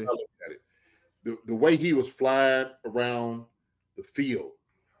 I agree. I look at it. The way he was flying around the field,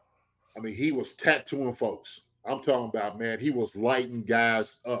 I mean, he was tattooing folks. I'm talking about, man, he was lighting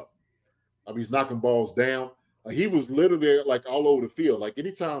guys up. I mean, he's knocking balls down. He was literally like all over the field. Like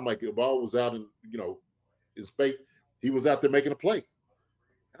anytime like the ball was out in in space, he was out there making a play.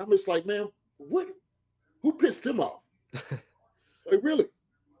 And I'm just like, man, who pissed him off? Like really?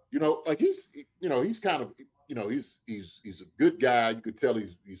 Like he's kind of he's a good guy. You could tell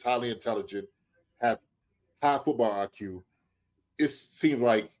he's highly intelligent, have high football IQ. It seemed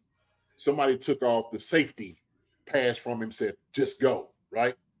like somebody took off the safety pass from him, said, just go,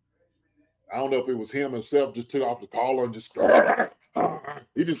 right? I don't know if it was him himself, just took off the collar and just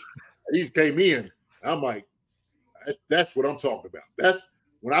he just came in. I'm like, that's what I'm talking about. That's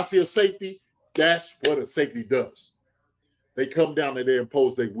when I see a safety, that's what a safety does. They come down there and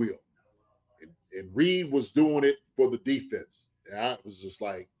impose their will. And Reed was doing it for the defense. And I was just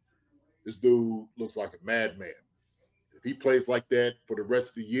like, this dude looks like a madman. If he plays like that for the rest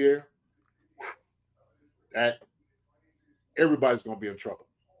of the year, that everybody's going to be in trouble.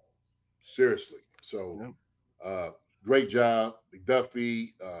 Seriously. So, great job.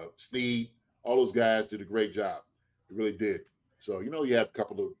 McDuffie, Snead, all those guys did a great job. They really did. So, you have a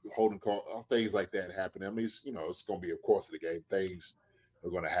couple of holding call, things like that happening. I mean, it's going to be a course of the game. Things are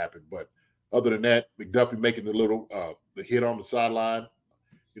going to happen. But other than that, McDuffie making the little the hit on the sideline,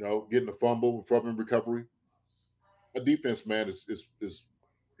 getting the fumble from recovery. A defense, man, is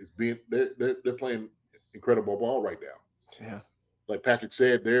being they're playing incredible ball right now. Yeah. Like Patrick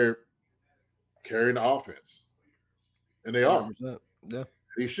said, they're carrying the offense. And they 100%. Are. Yeah.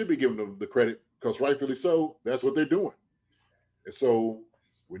 He should be giving them the credit because rightfully so, that's what they're doing. And so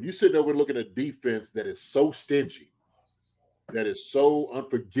when you sit over looking at defense that is so stingy, that is so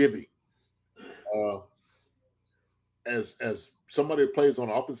unforgiving, as somebody that plays on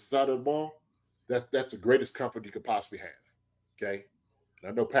the opposite side of the ball, that's the greatest comfort you could possibly have. Okay.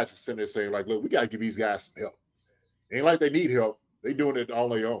 And I know Patrick's sitting there saying, like, look, we got to give these guys some help. It ain't like they need help. They're doing it on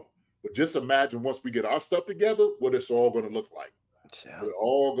their own. But just imagine once we get our stuff together, what it's all going to look like. Yeah. What it's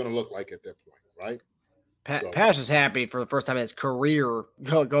all going to look like at that point, right? Pash is happy for the first time in his career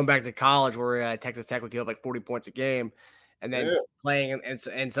going back to college where Texas Tech would give up like 40 points a game. And then playing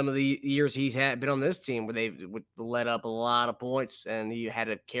and some of the years he's been on this team where they would let up a lot of points and he had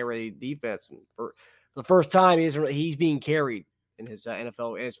to carry the defense. And for the first time, he's being carried in his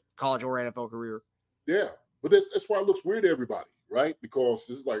NFL, in his college or NFL career. Yeah, but that's why it looks weird to everybody, right? Because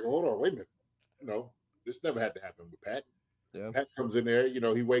it's like, hold on, wait a minute. This never had to happen with Pat. Yeah. Pat comes in there,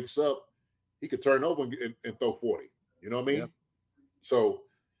 he wakes up, he could turn over and throw 40. You know what I mean? Yeah. So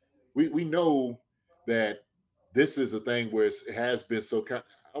we know that this is a thing where it has been so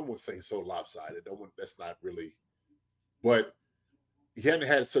I wouldn't say so lopsided. That's not really, but he hadn't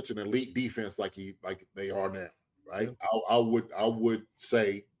had such an elite defense like they are now, right? Yeah. I would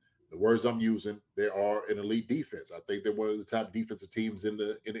say the words I'm using, they are an elite defense. I think they're one of the top defensive teams in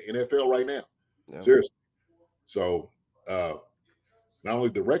the NFL right now. Yeah. Seriously. So not only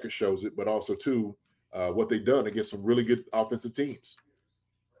the record shows it, but also too what they've done against some really good offensive teams.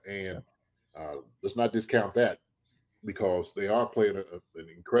 And let's not discount that, because they are playing an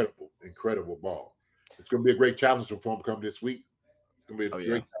incredible ball. It's going to be a great challenge for them come this week. It's going to be a great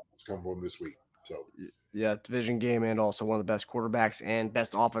challenge to come from this week. So yeah, division game, and also one of the best quarterbacks and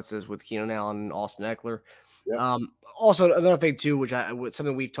best offenses with Keenan Allen and Austin Eckler. Yep. Also, another thing too, which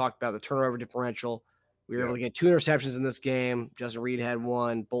something we've talked about, the turnover differential. We were able to get 2 interceptions in this game. Justin Reed had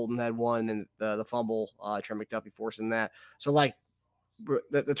 1, Bolton had 1, and then the fumble, Trent McDuffie forcing that. So like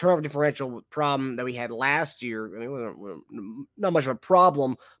the turnover differential problem that we had last year, I mean, it wasn't not much of a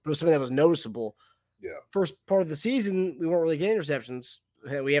problem, but it was something that was noticeable. Yeah. First part of the season, we weren't really getting interceptions.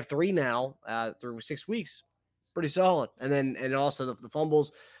 We have 3 now through 6 weeks. Pretty solid. And also the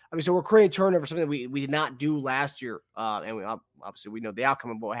fumbles. I mean, so we're creating turnover, something that we did not do last year. And we obviously we know the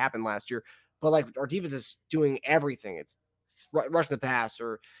outcome of what happened last year. But like our defense is doing everything. It's rushing the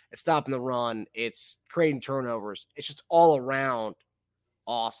passer, it's stopping the run, it's creating turnovers. It's just all around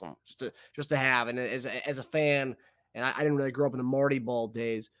awesome just to have. And as a fan, and I didn't really grow up in the Marty Ball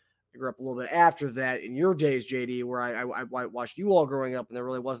days. I grew up a little bit after that in your days, JD, where I watched you all growing up, and there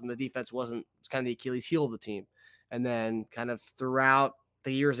really wasn't, the defense wasn't, it's kind of the Achilles heel of the team. And then kind of throughout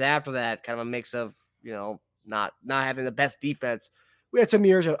the years after that, kind of a mix of, not having the best defense. We had some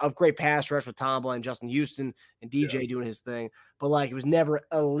years of great pass rush with Tomba and Justin Houston and DJ doing his thing, but like it was never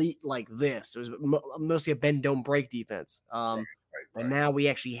elite like this. It was mostly a bend don't break defense. Right. And now we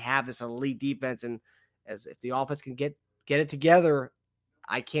actually have this elite defense, and as if the offense can get it together,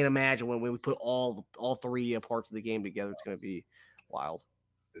 I can't imagine when we put all 3 parts of the game together, it's going to be wild.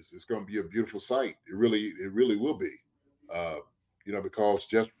 It's going to be a beautiful sight. It really will be. Because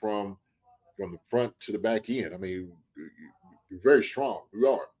just from the front to the back end, I mean, we're very strong. We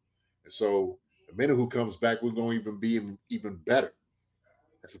are, and so the minute who comes back, we're going to even be even better.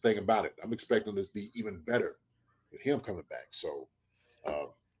 That's the thing about it. I'm expecting this to be even better with him coming back. So,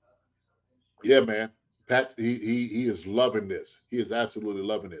 yeah, man, Pat, he is loving this. He is absolutely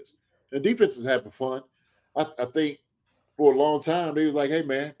loving this. And defense is having fun. I think for a long time they was like, hey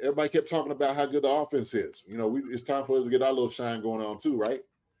man, everybody kept talking about how good the offense is. It's time for us to get our little shine going on too, right?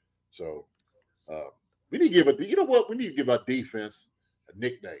 So we need to give we need to give our defense a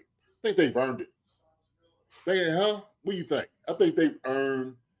nickname. I think they've earned it. What do you think? I think they've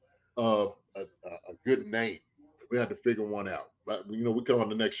earned a good name. We have to figure one out. But we come on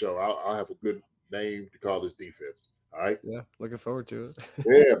the next show. I'll have a good name to call this defense. All right. Yeah, looking forward to it.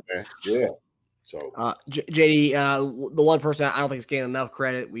 Yeah, man. Yeah. So JD, the one person I don't think is getting enough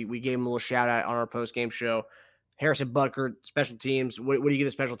credit, we gave him a little shout out on our post game show. Harrison Butker, special teams. What do you give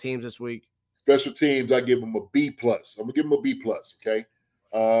to special teams this week? Special teams, I give him a B+. I'm gonna give him a B+. Okay.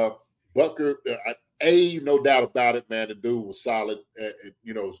 Butker, no doubt about it, man. The dude was solid. As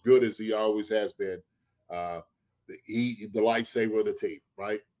good as he always has been. The lifesaver of the team,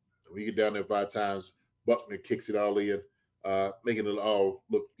 right? We get down there 5 times. Buckner kicks it all in, making it all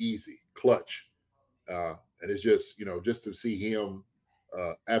look easy, clutch. And it's just, just to see him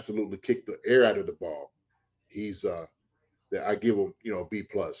absolutely kick the air out of the ball. He's I give him, a B+.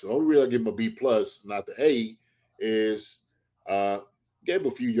 The only reason I give him a B+, not the A, is gave him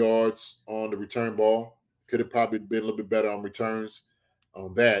a few yards on the return ball. Could have probably been a little bit better on returns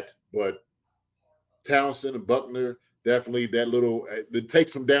on that, but Townsend and Buckner, definitely that little that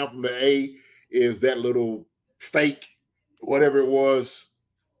takes them down from the A is that little fake, whatever it was,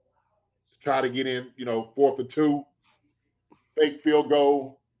 to try to get in, 4th and 2, fake field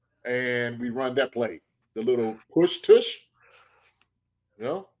goal, and we run that play. The little push tush,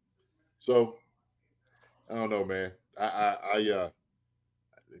 So I don't know, man. Yeah.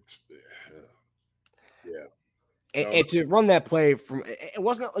 And to run that play it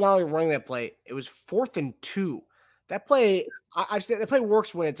wasn't not only running that play, it was 4th and 2. That play, that play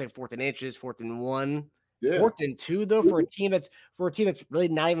works when it's like 4th and inches, 4th and 1. Yeah. 4th and 2 though, for a team that's really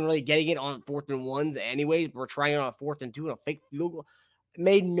not even really getting it on 4th and 1s anyway. We're trying it on a 4th and 2 and a fake field goal. It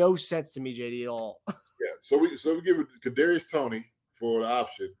made no sense to me, JD, at all. Yeah. So we give it to Kadarius Toney for the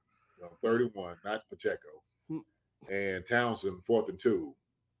option, 31, not Pacheco, and Townsend 4th and 2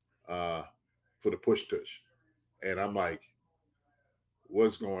 for the push tush. And I'm like,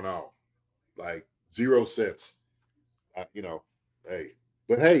 what's going on? Like 0 cents. Hey.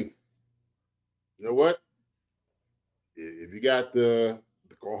 But hey, you know what? If you got the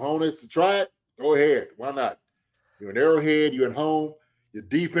cojones to try it, go ahead. Why not? You're an Arrowhead. You're at home. Your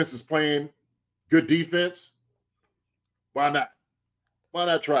defense is playing good defense. Why not? Why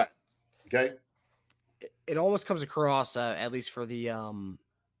not try it? Okay. It almost comes across, at least for the and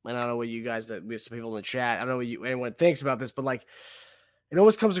I don't know what you guys, we have some people in the chat. I don't know what anyone thinks about this, but like it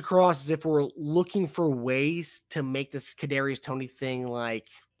always comes across as if we're looking for ways to make this Kadarius Toney thing like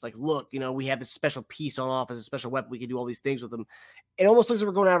look, we have this special piece on offense, a special weapon. We can do all these things with them. It almost looks like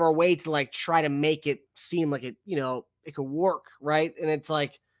we're going out of our way to like try to make it seem like it, it could work, right? And it's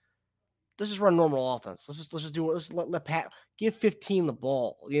like, let's just run normal offense. Let's just do it. Let's let Pat give 15 the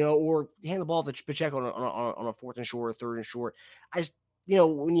ball, or hand the ball to Pacheco on a 4th and short or 3rd and short. I just,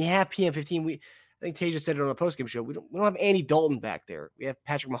 when you have PM15, I think Tay just said it on a postgame show. We don't have Andy Dalton back there. We have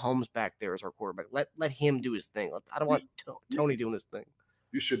Patrick Mahomes back there as our quarterback. Let him do his thing. I don't want Tony doing his thing.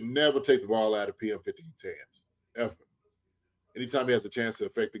 You should never take the ball out of PM15's hands, ever. Anytime he has a chance to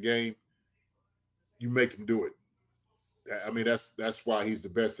affect the game, you make him do it. I mean, that's why he's the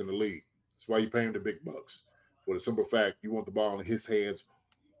best in the league. That's why you pay him the big bucks. For the simple fact, you want the ball in his hands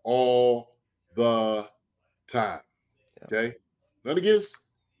all the time. Okay? None against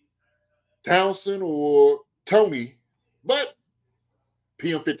Townsend or Tony, but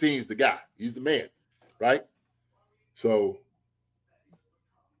PM15 is the guy. He's the man, right? So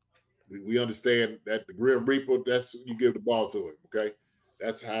we understand that the Grim Reaper, that's you give the ball to him, okay?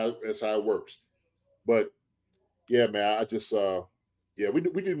 That's how it works. But yeah, man, I just we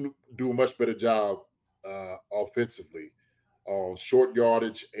didn't do a much better job offensively on short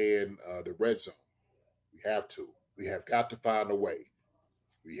yardage and the red zone. We have got to find a way.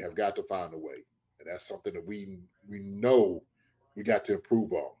 We have got to find a way. And that's something that we know we got to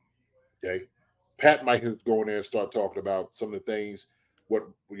improve on. Okay. Pat might have to go in there and start talking about some of the things, what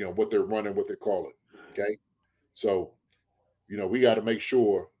they're running, what they call it. Okay. So, we got to make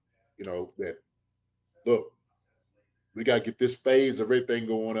sure, that look, we got to get this phase of everything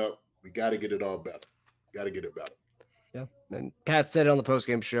going up. We got to get it all better. Got to get it better. Yeah, and Pat said it on the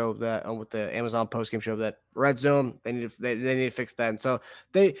postgame show that with the Amazon postgame show that red zone they need to fix that. And so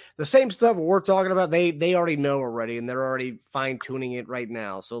the same stuff we're talking about they already know already, and they're already fine tuning it right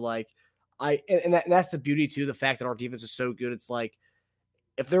now. So like that's the beauty too, the fact that our defense is so good. It's like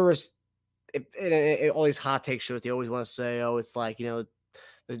if there was all these hot take shows, they always want to say, oh, it's like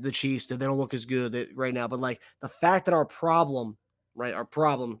the Chiefs, they don't look as good right now, but like the fact that our problem,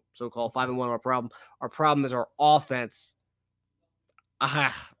 so-called 5-1, our problem is our offense.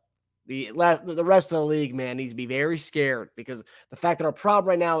 The rest of the league, man, needs to be very scared because the fact that our problem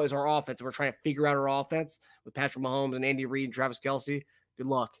right now is our offense. We're trying to figure out our offense with Patrick Mahomes and Andy Reid and Travis Kelce. Good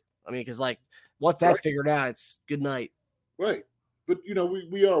luck. I mean, because like once that's figured out, it's good night. Right. But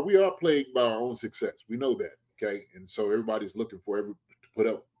we are plagued by our own success. We know that. Okay. And so everybody's looking to put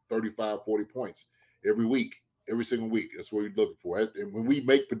up 35, 40 points every week, every single week. That's what we're looking for. And when we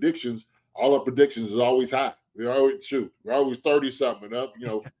make predictions, all our predictions is always high. We're always 30 something up,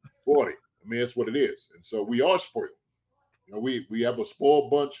 40. I mean, that's what it is. And so we are spoiled. We have a spoiled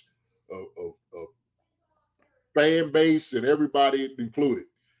bunch of fan base and everybody included.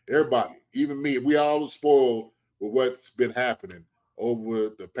 Everybody, even me, we all spoiled with what's been happening over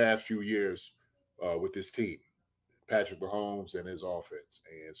the past few years with this team, Patrick Mahomes and his offense.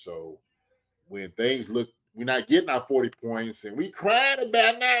 And so when things look, we're not getting our 40 points and we cried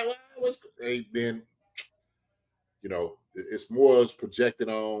about that, then, it's more us projected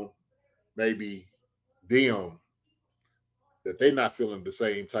on maybe them that they're not feeling the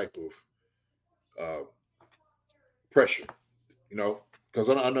same type of pressure, because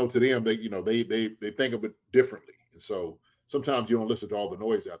I know to them, they think of it differently. And so sometimes you don't listen to all the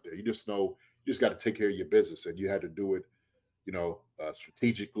noise out there. You just know you just got to take care of your business, and you had to do it,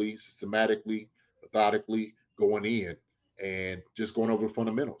 strategically, systematically, methodically, going in and just going over the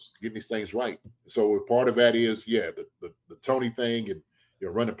fundamentals, getting these things right. So part of that is, the Tony thing and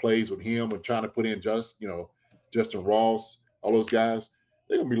running plays with him and trying to put in Justin Ross, all those guys.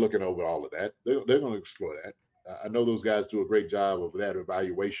 They're gonna be looking over all of that. They're going to explore that. I know those guys do a great job of that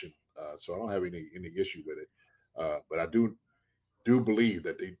evaluation, so I don't have any issue with it. But I do believe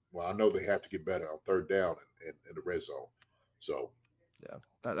that I know they have to get better on third down and in the red zone. So, yeah,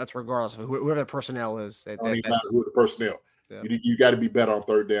 that's regardless of whoever the personnel is. That's who the personnel. Yeah. You got to be better on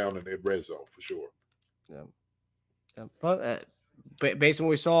third down and in red zone for sure. Yeah. But based on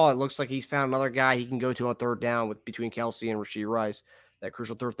what we saw, it looks like he's found another guy he can go to on third down between Kelce and Rashee Rice. That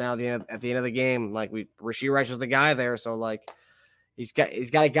crucial third down at the end of the game, like Rashee Rice was the guy there, so like he's got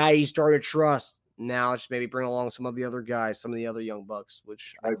a guy he started to trust. Now it's maybe bring along some of the other guys, some of the other young bucks,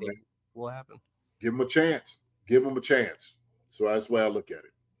 which I think will happen. Give him a chance. So that's the way I look at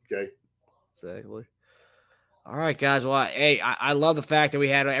it. Okay. Exactly. All right, guys. Well, hey, I love the fact that we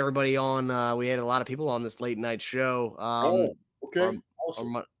had everybody on. We had a lot of people on this late night show. Okay.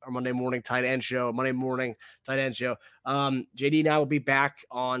 Awesome. our Monday morning tight end show. JD and I will be back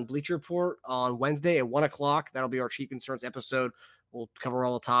on Bleacher Report on Wednesday at 1:00. That'll be our Chief Concerns episode. We'll cover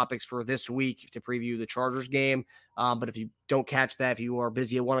all the topics for this week to preview the Chargers game. But if you don't catch that, if you are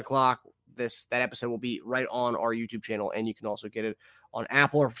busy at 1:00, that episode will be right on our YouTube channel, and you can also get it on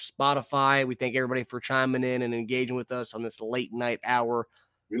Apple or Spotify. We thank everybody for chiming in and engaging with us on this late night hour.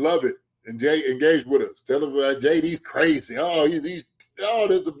 We love it. And Jay, engage with us. Tell him JD's crazy.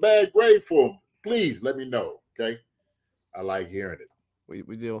 There's a bad grade for him. Please let me know. Okay. I like hearing it. We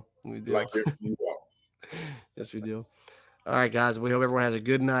do. Like hearing from you all. Yes, we do. All right, guys. We hope everyone has a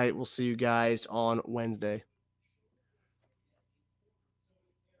good night. We'll see you guys on Wednesday.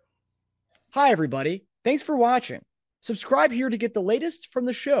 Hi, everybody. Thanks for watching. Subscribe here to get the latest from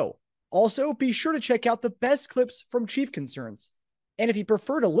the show. Also, be sure to check out the best clips from Chief Concerns. And if you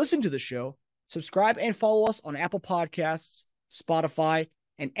prefer to listen to the show, subscribe and follow us on Apple Podcasts, Spotify,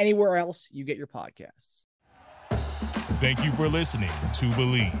 and anywhere else you get your podcasts. Thank you for listening to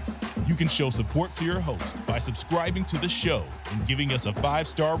Believe. You can show support to your host by subscribing to the show and giving us a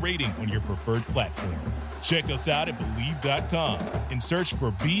 5-star rating on your preferred platform. Check us out at Believe.com and search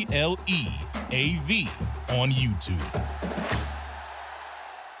for BLEAV on YouTube.